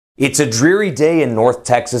It's a dreary day in North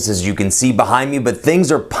Texas, as you can see behind me, but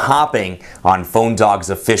things are popping on PhoneDog's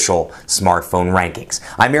official smartphone rankings.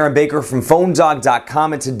 I'm Aaron Baker from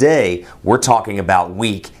PhoneDog.com, and today we're talking about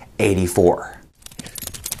Week 84.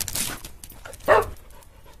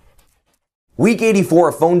 Week 84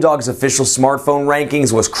 of PhoneDog's official smartphone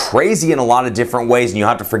rankings was crazy in a lot of different ways, and you'll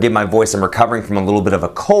have to forgive my voice. I'm recovering from a little bit of a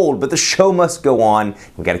cold, but the show must go on.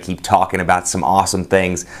 We got to keep talking about some awesome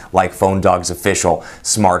things like PhoneDog's official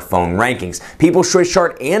smartphone rankings. People's Choice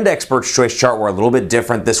Chart and Experts Choice Chart were a little bit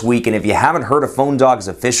different this week, and if you haven't heard of PhoneDog's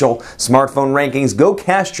official smartphone rankings, go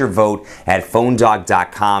cast your vote at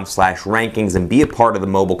PhoneDog.com/rankings and be a part of the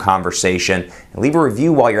mobile conversation. And leave a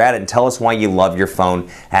review while you're at it and tell us why you love your phone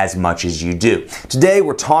as much as you do. Today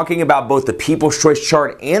we're talking about both the People's Choice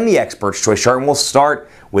Chart and the Experts Choice Chart, and we'll start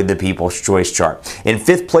with the People's Choice Chart. In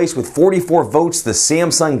fifth place with 44 votes, the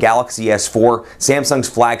Samsung Galaxy S4, Samsung's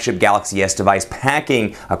flagship Galaxy S device,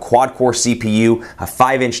 packing a quad-core CPU, a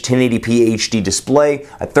 5-inch 1080p HD display,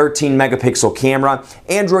 a 13-megapixel camera,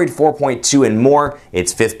 Android 4.2, and more.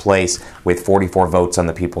 It's fifth place with 44 votes on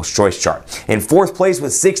the People's Choice Chart. In fourth place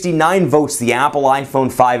with 69 votes, the Apple iPhone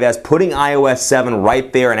 5S, putting iOS 7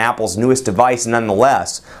 right there in Apple's newest device,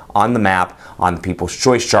 nonetheless on the map on the People's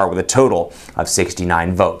Choice Chart with a total of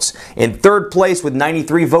 69 votes. In third place with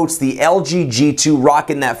 93 votes, the LG G2,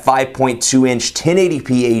 rocking that 5.2-inch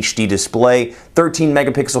 1080p HD display,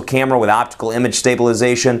 13-megapixel camera with optical image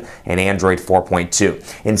stabilization, and Android 4.2.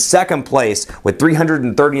 In second place with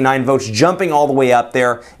 339 votes, jumping all the way up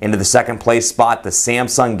there into the second place spot, the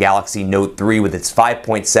Samsung Galaxy Note 3 with its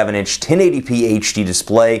 5.7-inch 1080p HD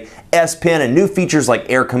display, S Pen, and new features like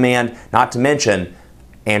Air Command, not to mention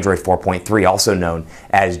Android 4.3, also known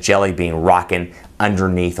as Jelly Bean, rocking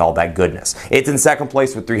underneath all that goodness. It's in second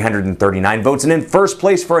place with 339 votes, and in first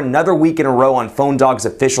place for another week in a row on PhoneDog's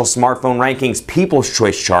official smartphone rankings People's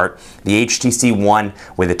Choice Chart, the HTC One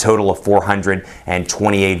with a total of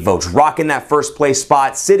 428 votes. Rocking that first place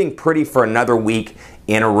spot, sitting pretty for another week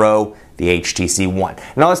in a row, the HTC One.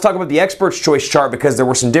 Now let's talk about the Experts Choice Chart, because there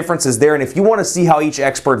were some differences there, and if you want to see how each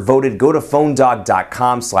expert voted, go to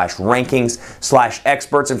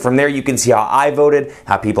PhoneDog.com/rankings/experts, and from there you can see how I voted,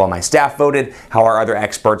 how people on my staff voted, how our other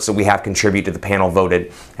experts that we have contribute to the panel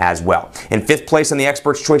voted as well. In fifth place on the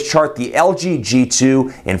Experts Choice Chart, the LG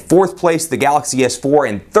G2. In fourth place, the Galaxy S4.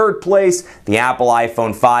 In third place, the Apple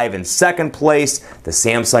iPhone 5. In second place, the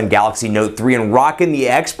Samsung Galaxy Note 3. And rocking the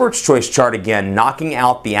Experts Choice Chart again, knocking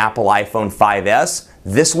out the Apple iPhone 5S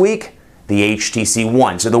this week, the HTC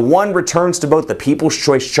One. So the One returns to both the People's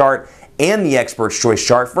Choice Chart and the Experts Choice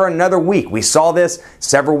Chart for another week. We saw this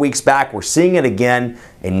several weeks back. We're seeing it again,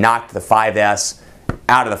 and knocked the 5S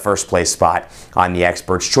out of the first place spot on the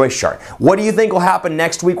Experts Choice Chart. What do you think will happen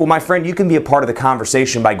next week? Well, my friend, you can be a part of the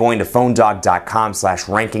conversation by going to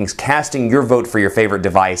PhoneDog.com/rankings, casting your vote for your favorite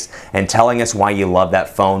device, and telling us why you love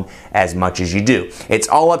that phone as much as you do. It's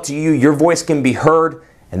all up to you. Your voice can be heard,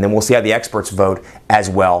 and then we'll see how the experts vote as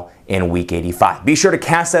well in Week 85. Be sure to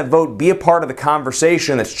cast that vote, be a part of the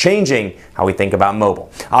conversation that's changing how we think about mobile.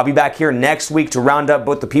 I'll be back here next week to round up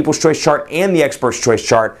both the People's Choice Chart and the Experts Choice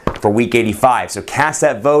Chart for Week 85. So cast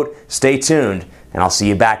that vote, stay tuned, and I'll see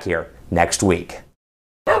you back here next week.